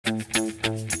Hi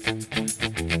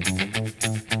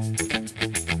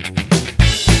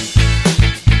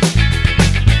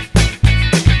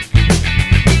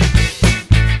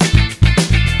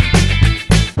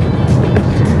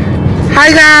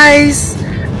guys!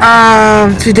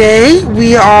 Today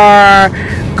we are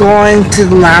going to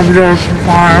the Lavender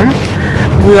farm.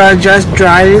 We are just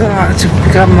driving to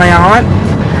pick up my aunt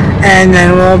and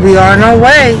then we'll be on our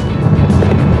way.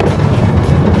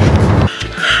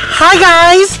 Hi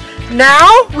guys!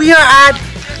 Now we are at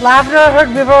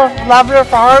Lavender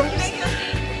Farms.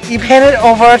 You pan it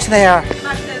over to there.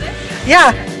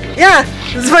 Yeah.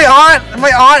 This is my aunt.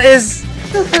 My aunt is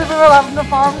Lavender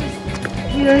Farms.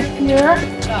 Here.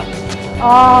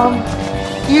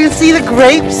 You can see the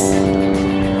grapes.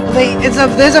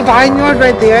 There's a vineyard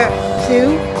right there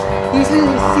too. You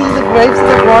can see the grapes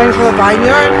that are growing from the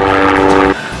vineyard.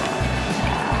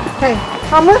 Okay,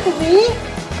 come with me,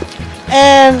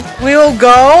 and we will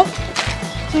go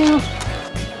to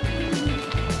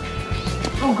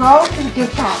the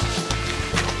gift shop.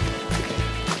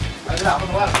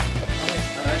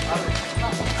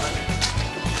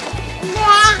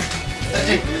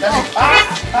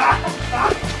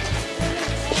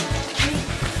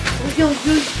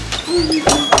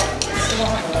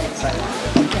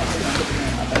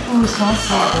 Oh, it smells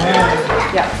so good.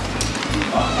 Yeah.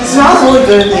 It smells really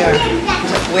good in there.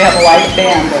 We have a live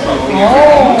band.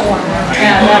 Oh,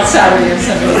 and that's Saturday and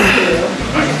Sunday too.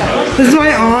 This is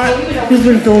my aunt who's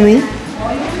been filming.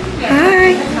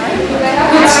 Hi.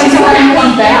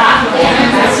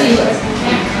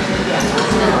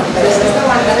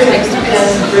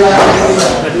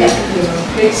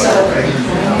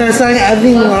 There's like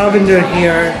everything lavender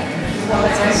here.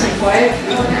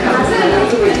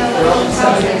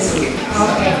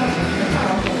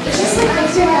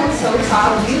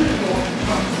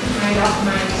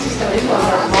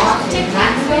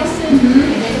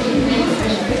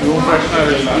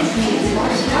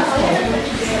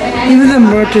 Even the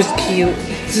merch is cute.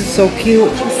 This is so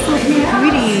cute. It's so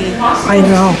pretty. I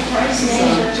know.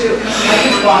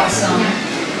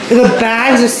 The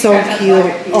bags are so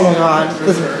cute. Oh my god,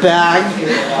 this bag.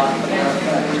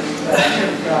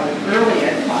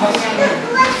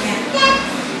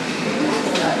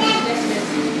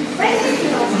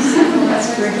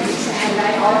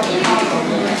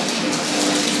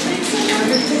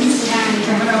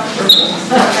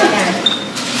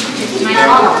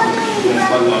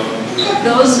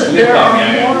 There are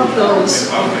more of those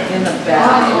in the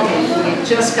bag. We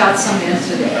just got some in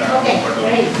today. Okay,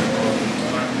 great.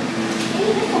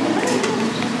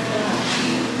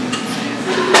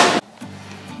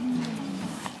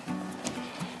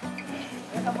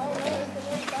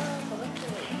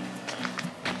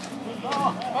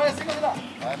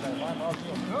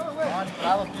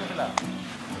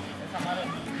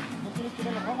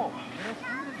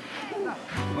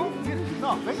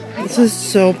 This is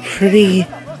so pretty.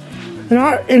 They're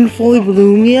not in fully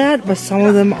bloom yet, but some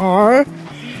of them are.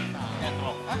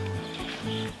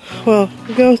 Well,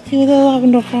 go see what the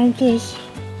lavender plant is.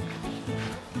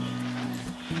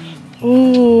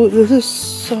 Ooh, this is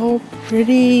so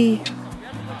pretty.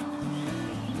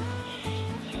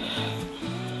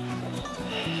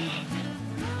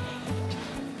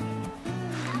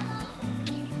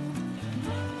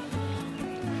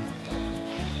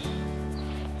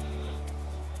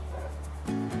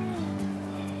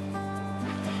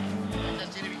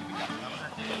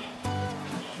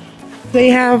 They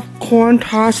have corn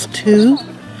tossed too,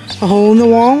 a hole in the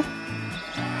wall.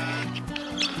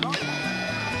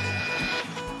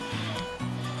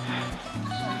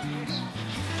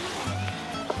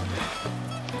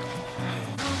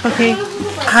 Okay,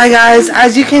 hi guys.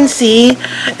 As you can see,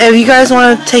 if you guys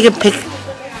want to take a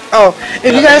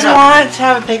if you guys want to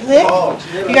have a picnic,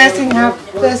 you guys can have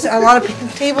a lot of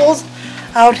picnic tables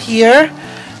out here.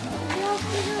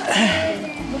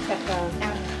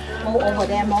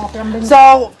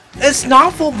 So it's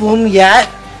not full bloom yet,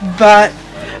 but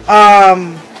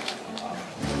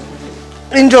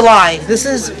in July.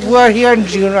 We're here in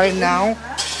June right now,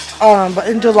 but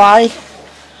in July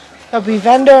there'll be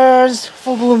vendors,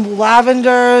 full bloom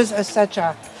lavenders,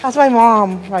 etc. That's my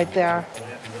mom right there.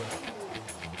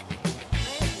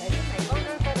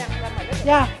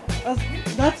 Yeah,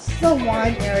 that's the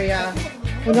wine area.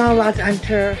 We're not allowed to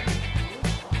enter.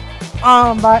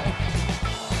 But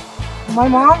my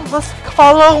mom, let's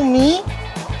follow me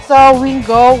so we can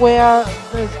go where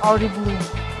there's already bloom.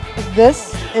 Like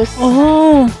this is.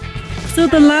 Oh, so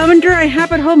the lavender I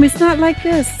have at home is not like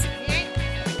this.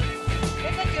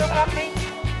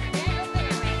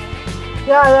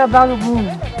 Yeah, about the bloom.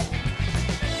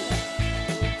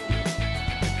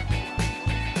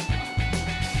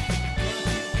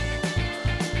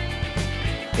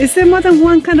 Is there more than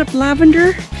one kind of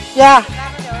lavender? Yeah.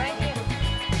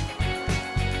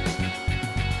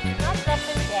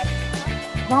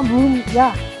 Not bloom,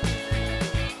 yeah.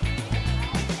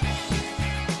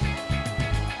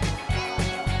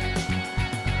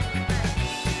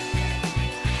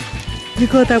 You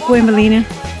go that way, Melina.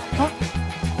 Huh?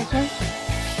 Okay.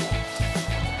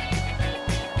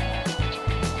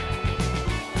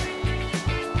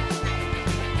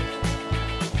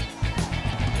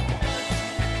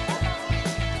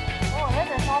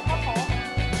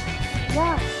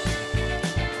 Yeah.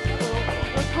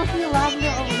 Let's go see lavender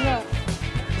over here.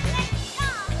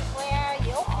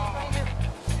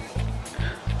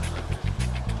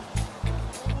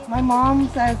 My mom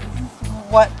says this is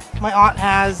what my aunt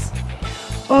has.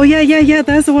 Oh yeah.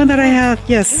 That's the one that I have.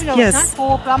 Yes, It's not yes.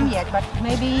 full plum yet, but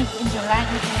maybe in July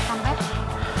you can come back.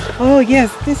 Oh yes,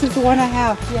 this is the one I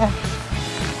have. Yeah.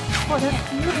 Oh, that's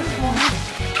beautiful.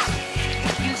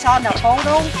 You saw the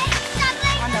photo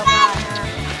on the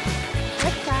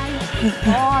website.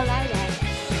 Oh, like that.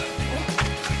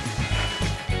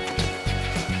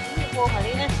 Beautiful,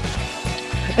 Marina.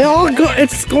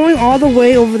 It's going all the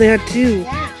way over there too.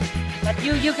 Yeah. But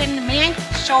you can may I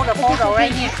show the photo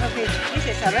right here. Okay. This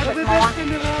is a little bit more.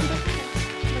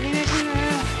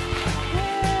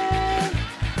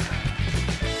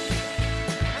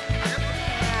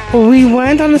 We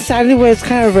went on a Saturday where it's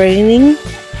kind of raining,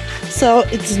 so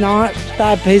it's not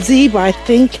that busy. But I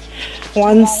think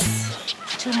once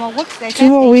 2 more weeks. They 2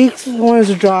 more weeks when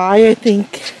it's dry, I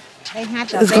think They had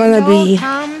the it's gonna be.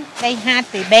 They had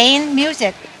the band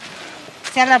music.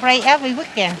 Celebrate every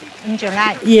weekend in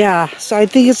July. Yeah, so I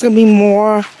think it's gonna be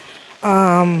more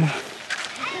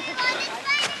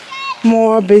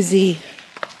busy.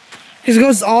 Because it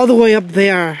goes all the way up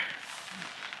there.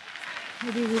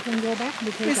 Maybe we can go back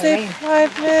because Is of rain. it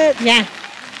private? Yeah.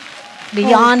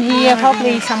 Beyond here,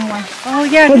 probably someone. Oh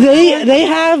yeah. But they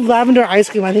have lavender ice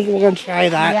cream. I think we're gonna try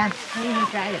that. Yeah, we can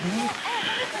try it.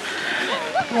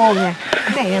 Wow nè,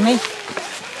 cái này là mấy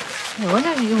nữa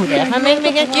nó vui đẹp hả mấy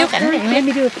cái chiếu cảnh này Let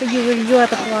me do it for you when you are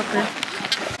the walker.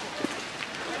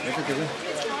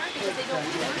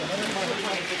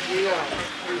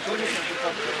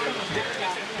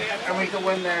 And we go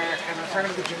in there, and I'm trying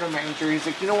to get the general manager. He's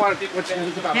like, you know what? What's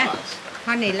news about Yeah. us?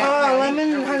 honey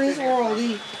Lemon honey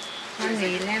swirly.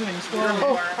 honey lemon swirl.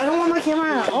 Oh, I don't want my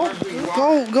camera.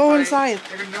 Oh, go inside.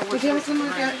 The camera's gonna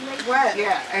get wet.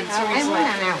 Yeah, and so Em he's muốn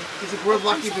làm nào? like, we're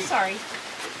lucky to. Sorry.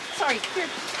 Sorry. Here.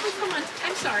 Oh, come on.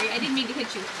 I'm sorry. I didn't mean to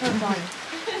hit you.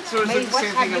 So it's Maybe like the what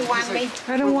same have thing. you He's want me? like,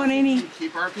 I don't want any.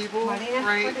 keep our people, Marina,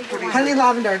 right? what do you But he's want? Honey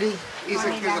lavender. D. He's like,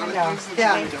 Honey there's other lavender. things that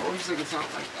Yeah. they don't. He's like, it's not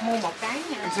like that. Mua một cái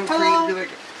nha. And so Hello. Creed be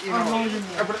like, you know,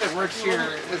 everybody that works here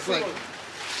is like,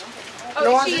 Oh, No,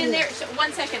 is I she in didn't. there? So,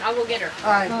 1 second. I'll go get her.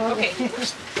 Alright. Okay.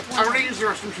 I'm gonna use the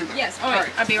restroom too. Yes. All right.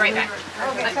 I'll be right back.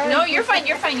 No, you're fine.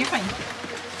 You're fine. You're fine.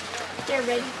 They're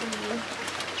ready for you.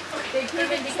 They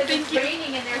came in because it's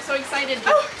raining and they're so excited.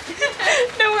 Oh,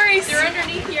 no worries. They're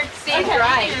underneath here staying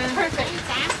dry. Perfect.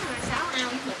 Sáng mà 6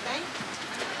 ounce một cái.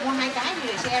 Mua 2 cái thì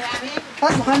xe ra biết.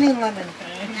 That's honey lemon.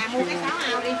 Nè mua cái 6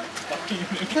 ounce đi.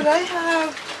 Could I have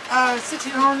 6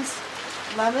 ounce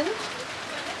lemon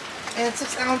and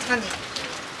 6 ounce honey?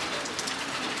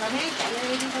 Còn mấy chạy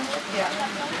lên đi con. Yeah.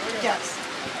 Yes.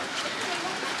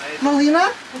 Melina?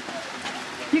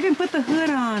 You can put the hood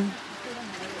on.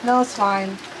 No, it's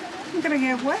fine. I'm gonna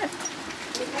get wet.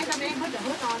 Mấy con em hết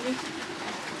hút on đi.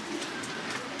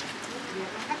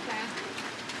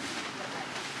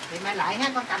 Thì mai lại ha,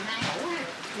 con cầm 2 hũ ha.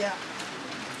 Yeah.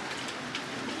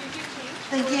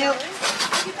 Thank you.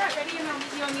 Get that ready and I'll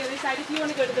meet you on the other side if you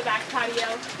want to go to the back patio.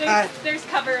 There's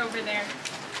cover over there.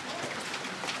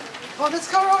 Oh,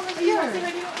 let's go over here.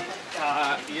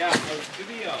 Yeah,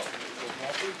 studio.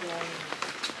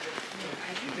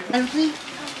 Empty?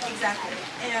 Exactly.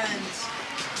 And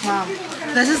Wow.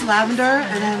 This is lavender,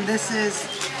 and then this is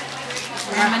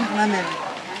lemon.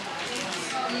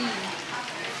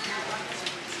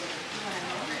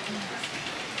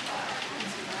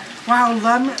 Wow,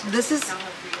 lemon. This is.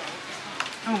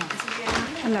 Oh,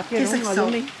 Anh lập kia tastes đúng like rồi soap.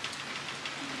 luôn đi.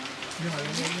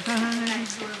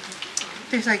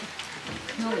 Tastes like.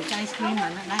 No, it's ice cream mà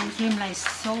nó ice cream like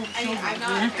so good.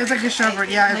 It's like a sherbet.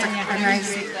 Yeah, it's like an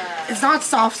icy. It's not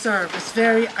soft serve. It's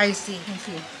very icy.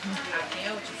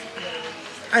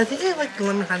 I think I like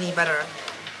lemon honey better.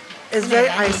 It's very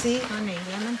icy. Honey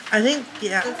lemon. I think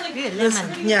yeah. Good This,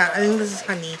 lemon. yeah, I think this is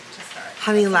honey.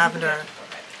 Honey lavender.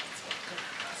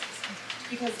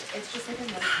 because it's just like a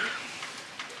milk tea.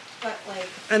 But like,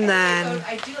 And then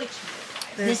I do like cheese.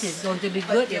 This is going to be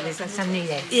good if it's a sunny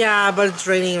day. yeah, but it's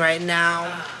raining right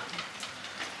now.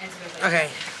 Okay.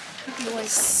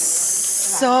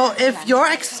 So if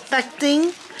you're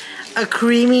expecting a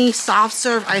creamy soft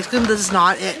serve ice cream, this is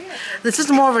not it. This is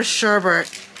more of a sherbet.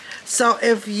 So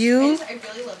if you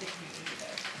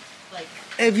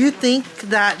think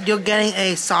that you're getting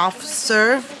a soft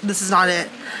serve, this is not it.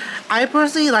 I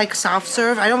personally like soft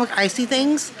serve. I don't like icy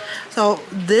things, so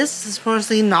this is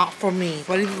personally not for me.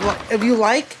 But if you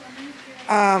like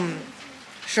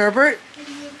sherbet,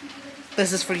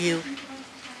 this is for you.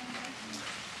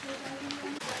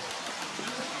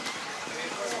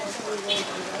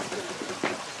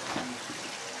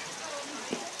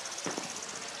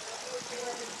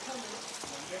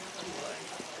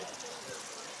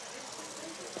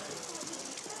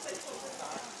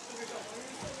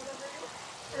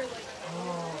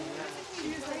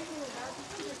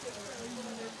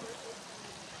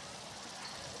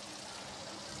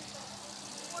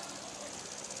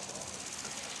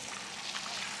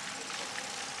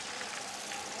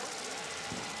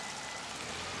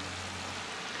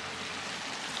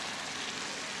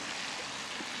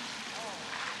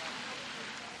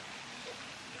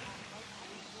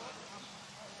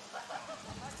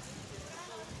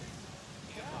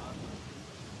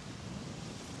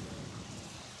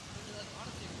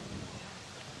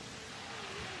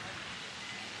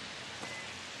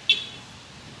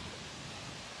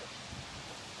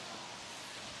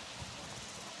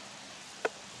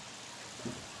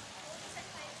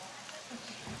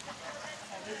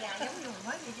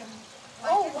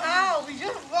 Oh wow, we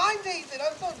just wine tasted.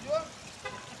 I'm so drunk.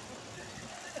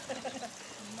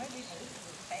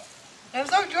 I'm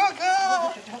so drunk,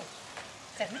 girl.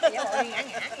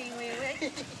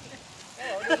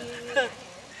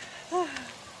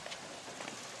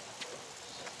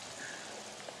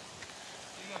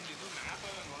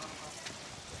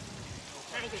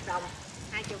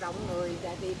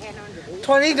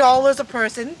 $20 a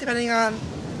person, depending on.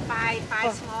 Five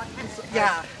small.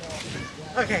 Yeah.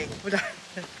 Okay, we're done.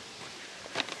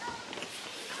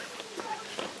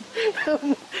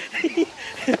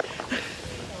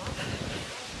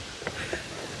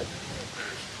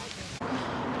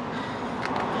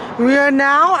 We are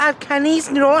now at Kenny's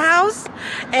Noodle House,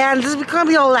 and this is going to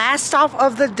be the last stop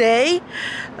of the day.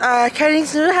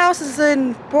 Kenny's Noodle House is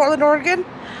in Portland, Oregon,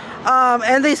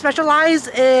 and they specialize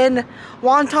in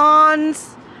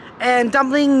wontons and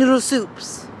dumpling noodle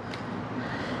soups.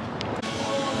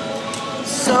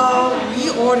 So we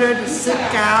ordered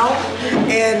Sikao,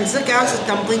 and Sikao is a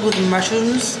dumpling with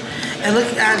mushrooms. And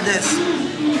look at this.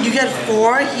 You get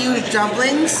 4 huge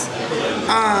dumplings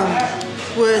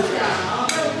with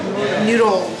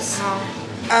noodles.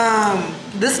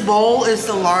 This bowl is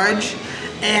the large,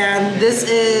 and this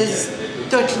is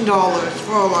 $13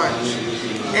 for a large.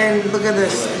 And look at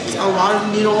this. It's a lot of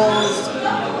noodles.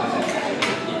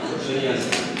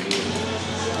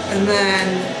 And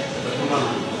then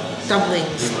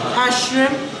dumplings,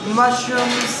 shrimp,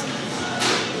 mushrooms,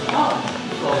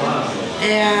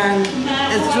 and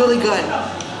it's really good.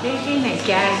 Cái này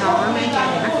chai không, mấy chai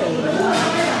này mắc tiền.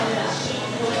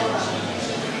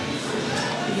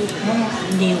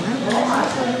 Nhiều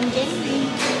lắm.